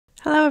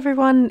Hello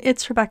everyone,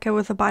 it's Rebecca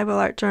with a Bible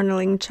Art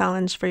Journaling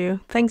Challenge for you.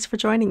 Thanks for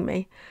joining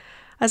me.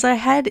 As I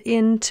head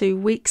into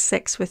week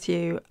 6 with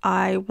you,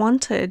 I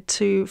wanted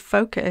to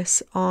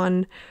focus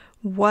on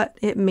what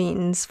it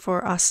means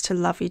for us to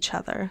love each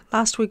other.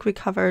 Last week we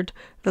covered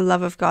the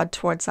love of God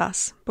towards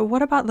us, but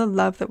what about the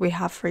love that we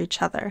have for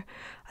each other?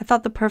 I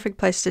thought the perfect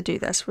place to do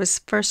this was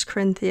 1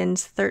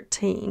 Corinthians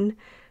 13,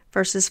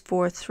 verses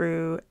 4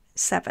 through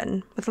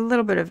 7, with a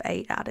little bit of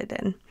 8 added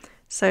in.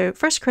 So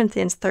 1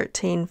 Corinthians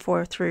 13,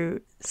 4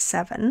 through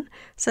 7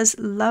 says,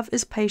 "Love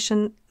is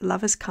patient,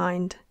 love is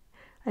kind,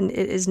 and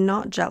it is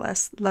not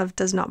jealous. Love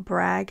does not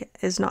brag,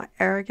 is not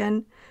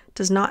arrogant,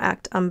 does not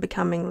act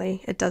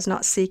unbecomingly. It does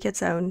not seek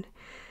its own,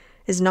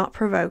 is not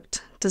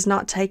provoked, does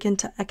not take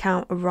into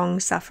account a wrong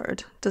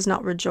suffered, does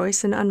not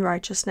rejoice in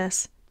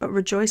unrighteousness, but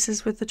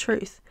rejoices with the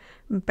truth,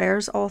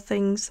 bears all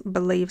things,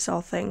 believes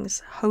all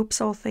things, hopes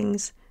all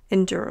things,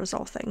 endures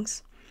all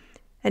things."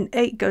 And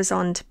 8 goes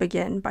on to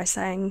begin by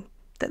saying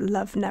that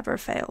love never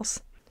fails.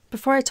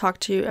 Before I talk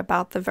to you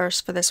about the verse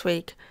for this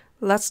week,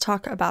 let's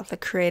talk about the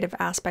creative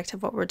aspect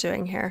of what we're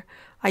doing here.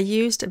 I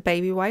used a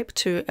baby wipe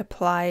to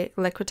apply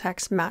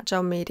Liquitex Matte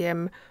Gel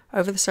Medium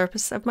over the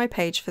surface of my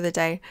page for the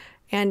day,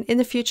 and in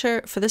the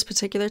future, for this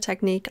particular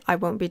technique, I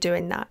won't be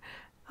doing that.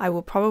 I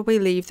will probably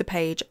leave the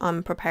page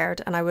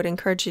unprepared, and I would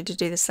encourage you to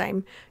do the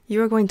same. You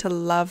are going to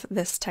love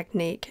this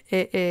technique.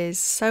 It is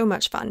so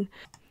much fun.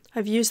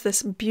 I've used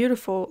this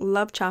beautiful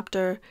Love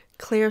Chapter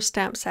clear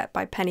stamp set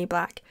by Penny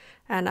Black,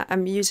 and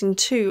I'm using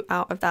 2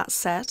 out of that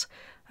set.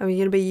 I'm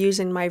going to be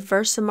using my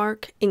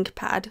Versamark ink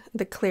pad,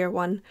 the clear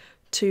one,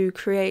 to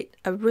create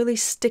a really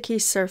sticky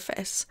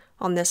surface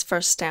on this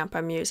first stamp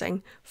I'm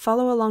using.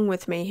 Follow along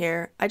with me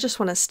here. I just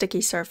want a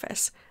sticky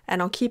surface,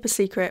 and I'll keep a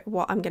secret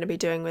what I'm going to be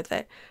doing with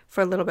it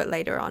for a little bit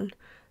later on.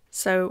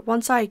 So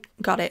once I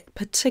got it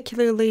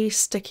particularly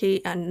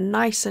sticky and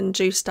nice and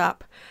juiced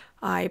up,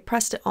 I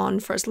pressed it on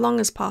for as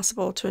long as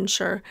possible to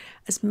ensure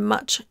as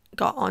much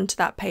got onto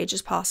that page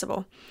as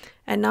possible.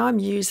 And now I'm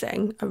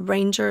using a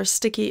Ranger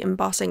sticky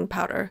embossing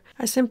powder.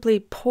 I simply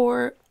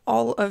pour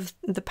all of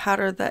the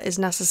powder that is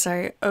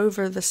necessary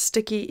over the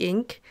sticky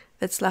ink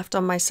that's left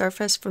on my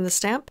surface from the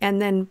stamp,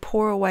 and then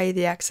pour away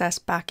the excess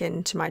back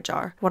into my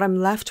jar. What I'm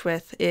left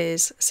with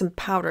is some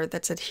powder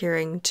that's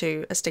adhering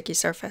to a sticky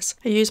surface.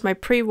 I use my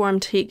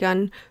pre-warmed heat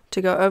gun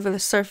to go over the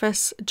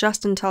surface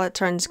just until it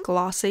turns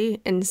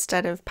glossy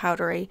instead of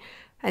powdery,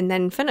 and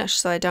then finish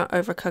so I don't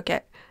overcook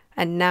it.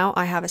 And now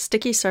I have a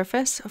sticky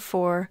surface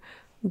for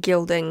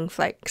gilding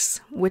flakes,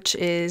 which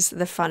is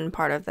the fun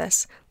part of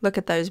this. Look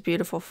at those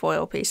beautiful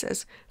foil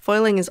pieces.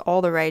 Foiling is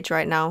all the rage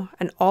right now,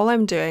 and all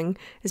I'm doing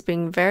is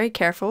being very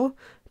careful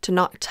to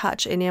not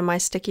touch any of my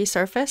sticky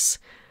surface,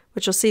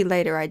 which you'll see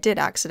later I did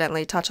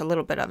accidentally touch a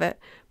little bit of it,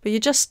 but you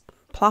just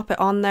plop it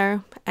on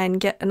there and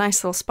get a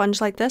nice little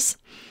sponge like this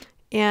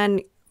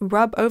and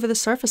rub over the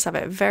surface of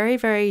it very,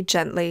 very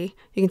gently.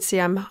 You can see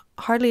I'm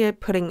hardly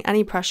putting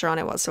any pressure on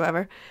it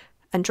whatsoever,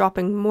 and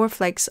dropping more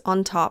flakes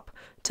on top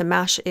to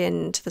mash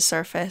into the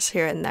surface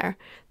here and there.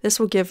 This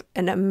will give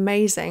an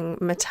amazing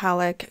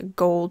metallic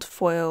gold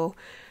foil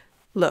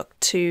look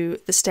to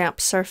the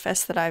stamp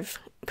surface that I've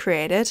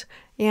created,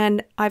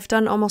 and I've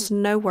done almost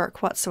no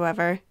work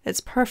whatsoever. It's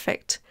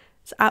perfect.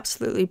 It's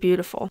absolutely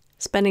beautiful.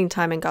 Spending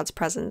time in God's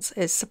presence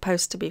is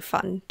supposed to be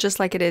fun, just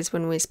like it is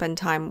when we spend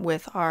time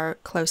with our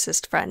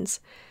closest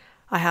friends.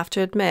 I have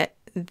to admit,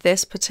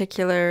 this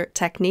particular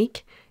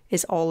technique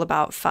is all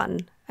about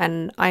fun.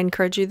 And I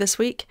encourage you this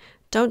week,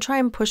 don't try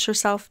and push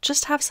yourself,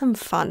 just have some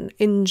fun.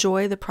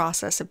 Enjoy the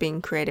process of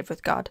being creative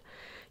with God.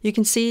 You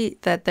can see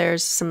that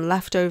there's some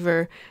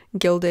leftover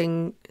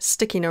gilding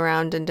sticking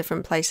around in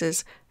different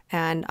places,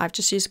 and I've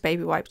just used a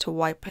baby wipe to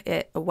wipe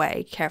it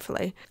away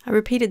carefully. I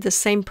repeated the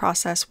same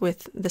process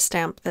with the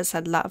stamp that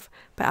said love,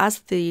 but as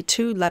the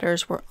 2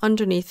 letters were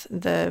underneath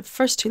the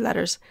first 2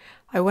 letters,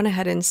 I went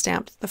ahead and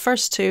stamped the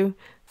first 2,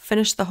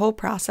 finished the whole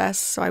process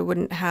so I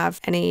wouldn't have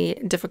any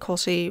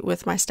difficulty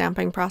with my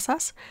stamping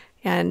process,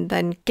 and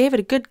then gave it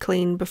a good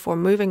clean before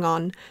moving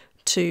on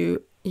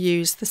to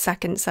use the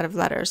second set of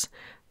letters.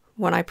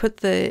 When I put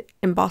the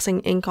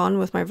embossing ink on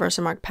with my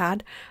Versamark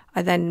pad,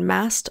 I then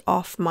masked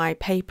off my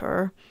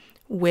paper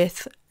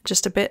with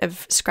just a bit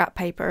of scrap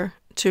paper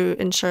to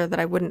ensure that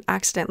I wouldn't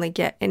accidentally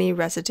get any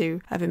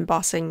residue of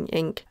embossing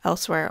ink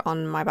elsewhere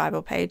on my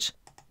Bible page.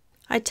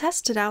 I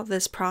tested out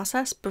this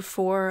process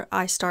before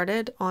I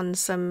started on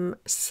some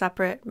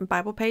separate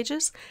Bible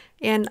pages,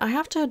 and I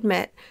have to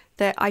admit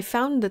that I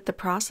found that the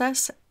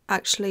process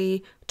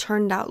actually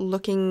turned out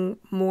looking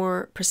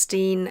more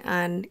pristine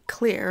and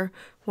clear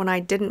when I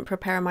didn't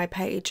prepare my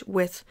page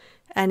with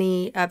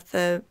any of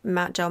the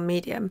matte gel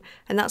medium,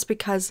 and that's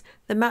because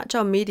the matte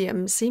gel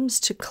medium seems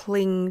to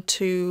cling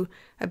to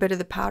a bit of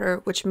the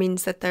powder, which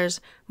means that there's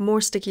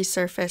more sticky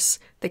surface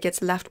that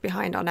gets left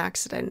behind on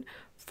accident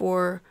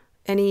for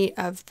any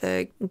of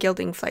the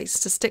gilding flakes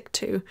to stick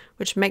to,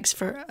 which makes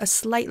for a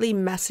slightly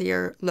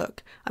messier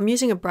look. I'm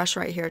using a brush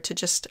right here to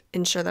just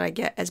ensure that I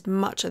get as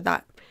much of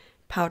that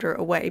powder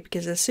away,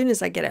 because as soon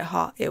as I get it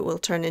hot, it will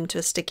turn into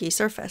a sticky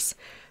surface.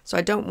 So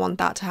I don't want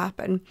that to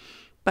happen.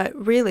 But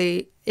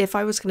really, if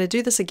I was going to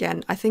do this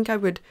again, I think I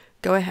would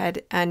go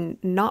ahead and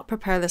not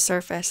prepare the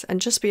surface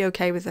and just be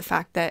okay with the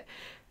fact that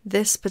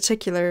this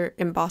particular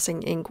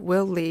embossing ink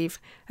will leave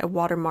a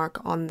watermark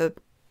on the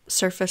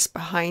surface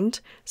behind.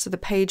 So the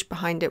page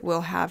behind it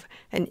will have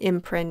an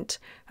imprint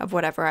of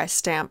whatever I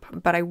stamp,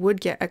 but I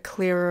would get a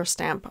clearer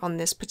stamp on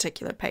this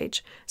particular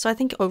page. So I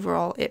think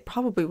overall it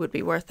probably would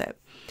be worth it.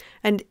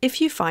 And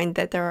if you find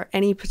that there are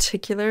any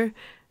particular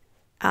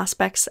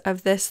aspects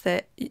of this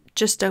that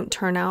just don't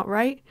turn out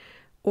right,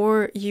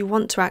 or you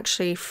want to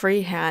actually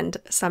freehand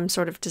some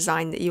sort of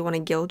design that you want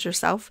to gild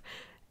yourself,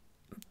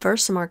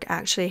 Versamark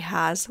actually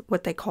has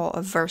what they call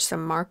a Versa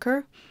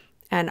marker,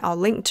 and I'll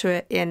link to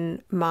it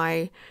in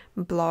my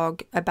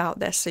blog about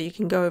this so you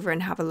can go over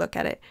and have a look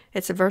at it.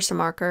 It's a Versa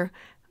marker,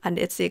 and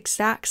it's the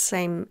exact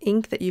same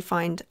ink that you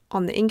find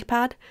on the ink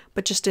pad,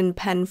 but just in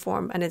pen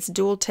form, and it's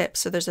dual tip,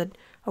 so there's a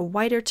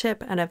wider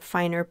tip and a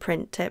finer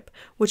print tip,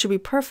 which would be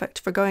perfect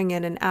for going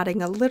in and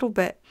adding a little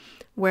bit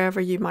wherever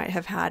you might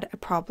have had a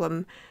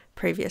problem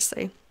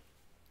previously.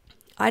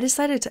 I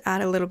decided to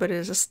add a little bit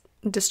of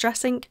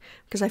distress ink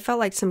because I felt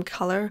like some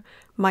color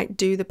might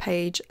do the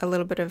page a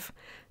little bit of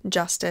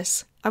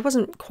justice. I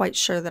wasn't quite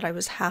sure that I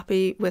was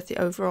happy with the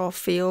overall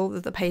feel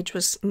that the page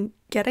was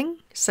getting,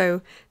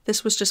 so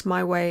this was just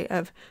my way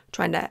of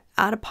trying to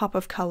add a pop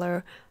of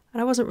color,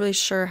 and I wasn't really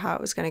sure how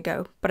it was going to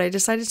go, but I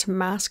decided to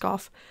mask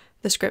off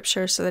the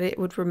scripture so that it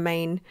would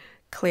remain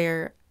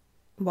clear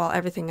while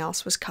everything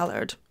else was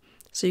colored.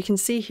 So you can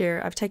see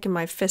here I've taken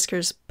my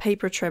Fiskars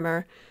paper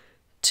trimmer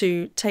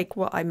to take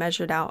what I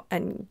measured out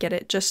and get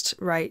it just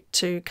right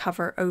to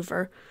cover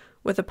over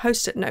with a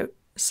post-it note.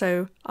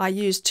 So I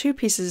used 2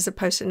 pieces of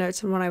post-it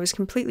notes, and when I was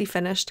completely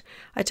finished,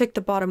 I took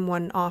the bottom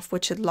one off,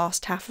 which had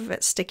lost half of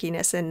its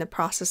stickiness in the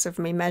process of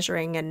me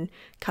measuring and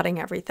cutting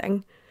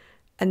everything,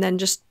 and then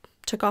just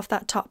took off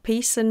that top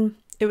piece, and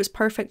it was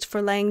perfect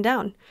for laying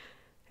down.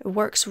 It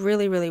works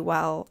really, really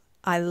well.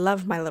 I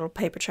love my little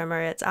paper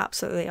trimmer. It's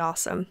absolutely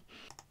awesome.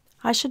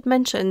 I should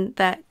mention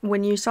that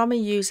when you saw me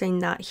using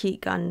that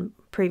heat gun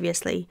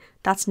previously,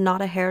 that's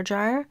not a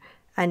hairdryer,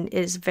 and it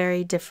is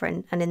very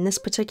different. And in this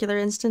particular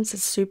instance,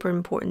 it's super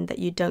important that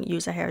you don't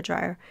use a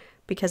hairdryer,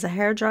 because a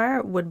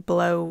hairdryer would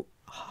blow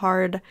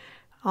hard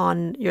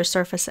on your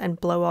surface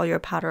and blow all your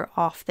powder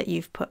off that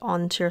you've put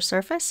onto your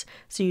surface.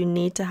 So you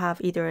need to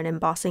have either an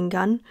embossing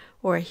gun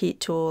or a heat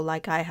tool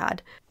like I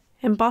had.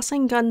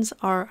 Embossing guns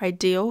are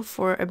ideal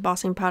for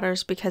embossing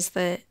powders because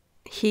the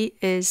heat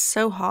is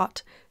so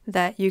hot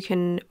that you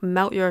can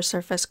melt your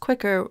surface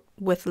quicker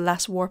with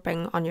less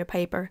warping on your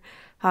paper.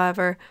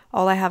 However,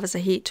 all I have is a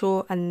heat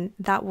tool, and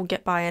that will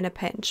get by in a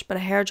pinch, but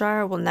a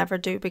hairdryer will never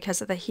do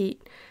because of the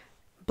heat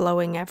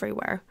blowing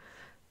everywhere.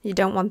 You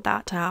don't want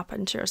that to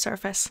happen to your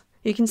surface.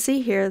 You can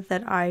see here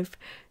that I've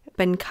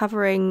been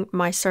covering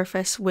my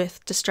surface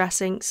with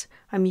distress inks.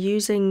 I'm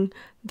using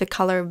the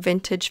color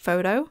Vintage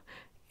Photo,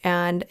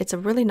 and it's a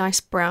really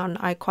nice brown.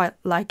 I quite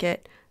like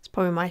it. It's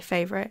probably my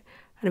favorite.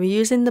 And I'm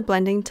using the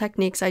blending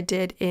techniques I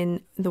did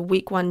in the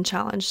week 1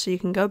 challenge, so you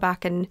can go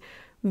back and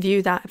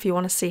view that if you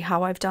want to see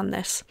how I've done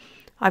this.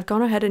 I've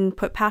gone ahead and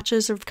put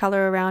patches of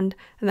color around,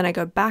 and then I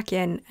go back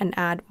in and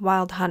add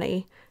wild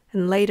honey,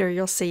 and later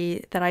you'll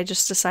see that I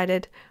just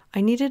decided I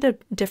needed a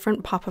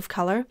different pop of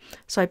color,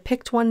 so I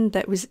picked one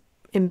that was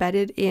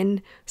embedded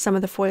in some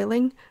of the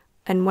foiling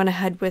and went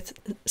ahead with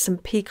some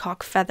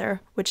peacock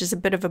feather, which is a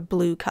bit of a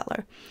blue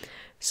color.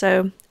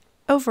 So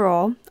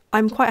overall,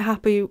 I'm quite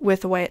happy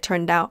with the way it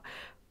turned out,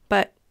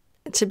 but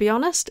to be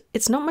honest,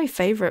 it's not my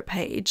favorite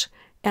page.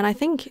 And I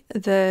think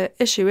the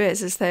issue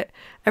is that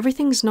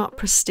everything's not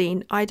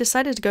pristine. I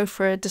decided to go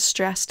for a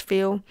distressed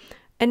feel,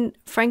 and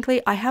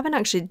frankly, I haven't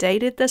actually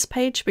dated this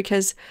page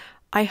because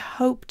I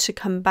hope to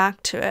come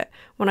back to it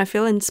when I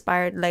feel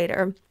inspired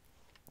later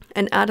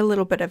and add a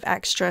little bit of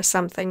extra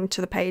something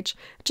to the page.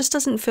 It just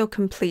doesn't feel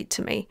complete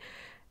to me.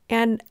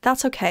 And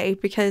that's okay,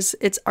 because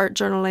it's art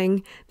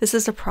journaling. This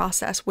is a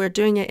process. We're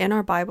doing it in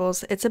our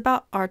Bibles. It's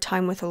about our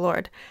time with the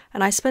Lord.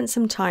 And I spent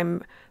some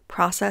time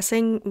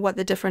processing what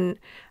the different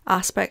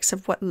aspects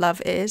of what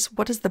love is.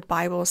 What does the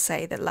Bible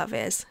say that love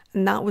is?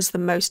 And that was the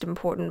most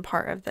important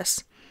part of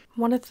this.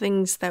 One of the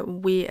things that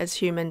we as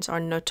humans are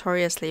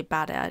notoriously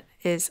bad at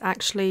is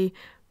actually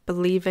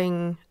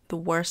believing the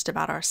worst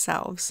about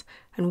ourselves,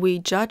 and we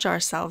judge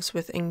ourselves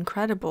with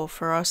incredible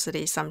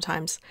ferocity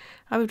sometimes.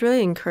 I would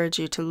really encourage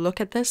you to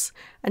look at this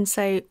and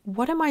say,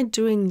 what am I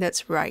doing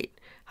that's right?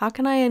 How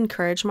can I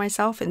encourage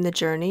myself in the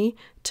journey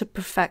to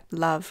perfect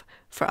love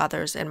for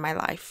others in my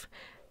life?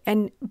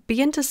 And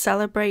begin to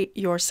celebrate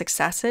your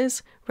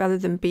successes rather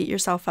than beat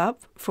yourself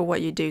up for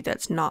what you do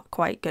that's not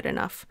quite good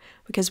enough,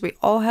 because we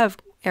all have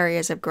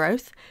areas of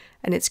growth,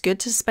 and it's good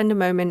to spend a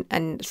moment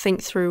and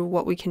think through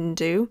what we can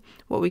do,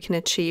 what we can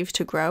achieve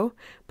to grow,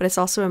 but it's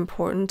also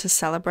important to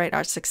celebrate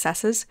our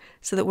successes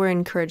so that we're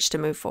encouraged to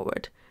move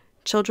forward.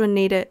 Children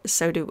need it,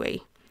 so do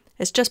we.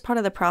 It's just part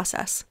of the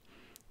process.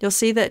 You'll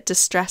see that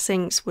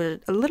distressings were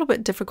a little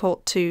bit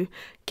difficult to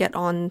get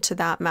onto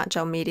that matte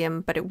gel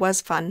medium, but it was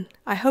fun.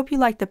 I hope you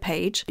like the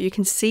page. You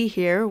can see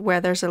here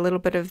where there's a little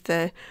bit of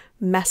the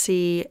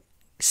messy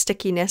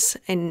stickiness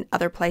in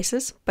other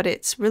places, but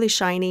it's really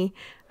shiny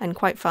and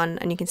quite fun,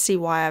 and you can see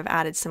why I've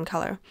added some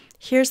color.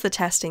 Here's the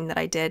testing that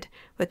I did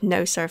with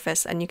no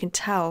surface, and you can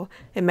tell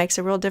it makes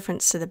a real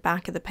difference to the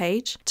back of the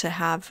page to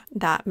have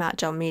that matte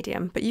gel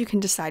medium, but you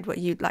can decide what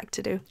you'd like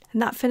to do.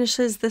 And that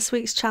finishes this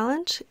week's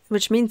challenge,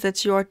 which means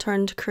it's your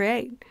turn to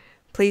create.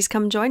 Please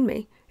come join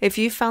me. If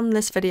you found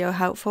this video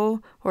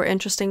helpful or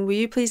interesting, will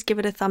you please give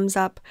it a thumbs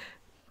up?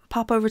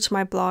 Pop over to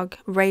my blog,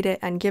 rate it,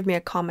 and give me a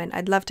comment.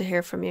 I'd love to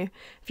hear from you.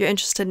 If you're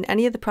interested in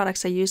any of the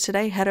products I used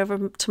today, head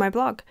over to my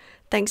blog.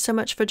 Thanks so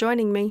much for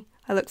joining me.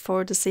 I look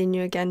forward to seeing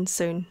you again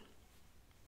soon.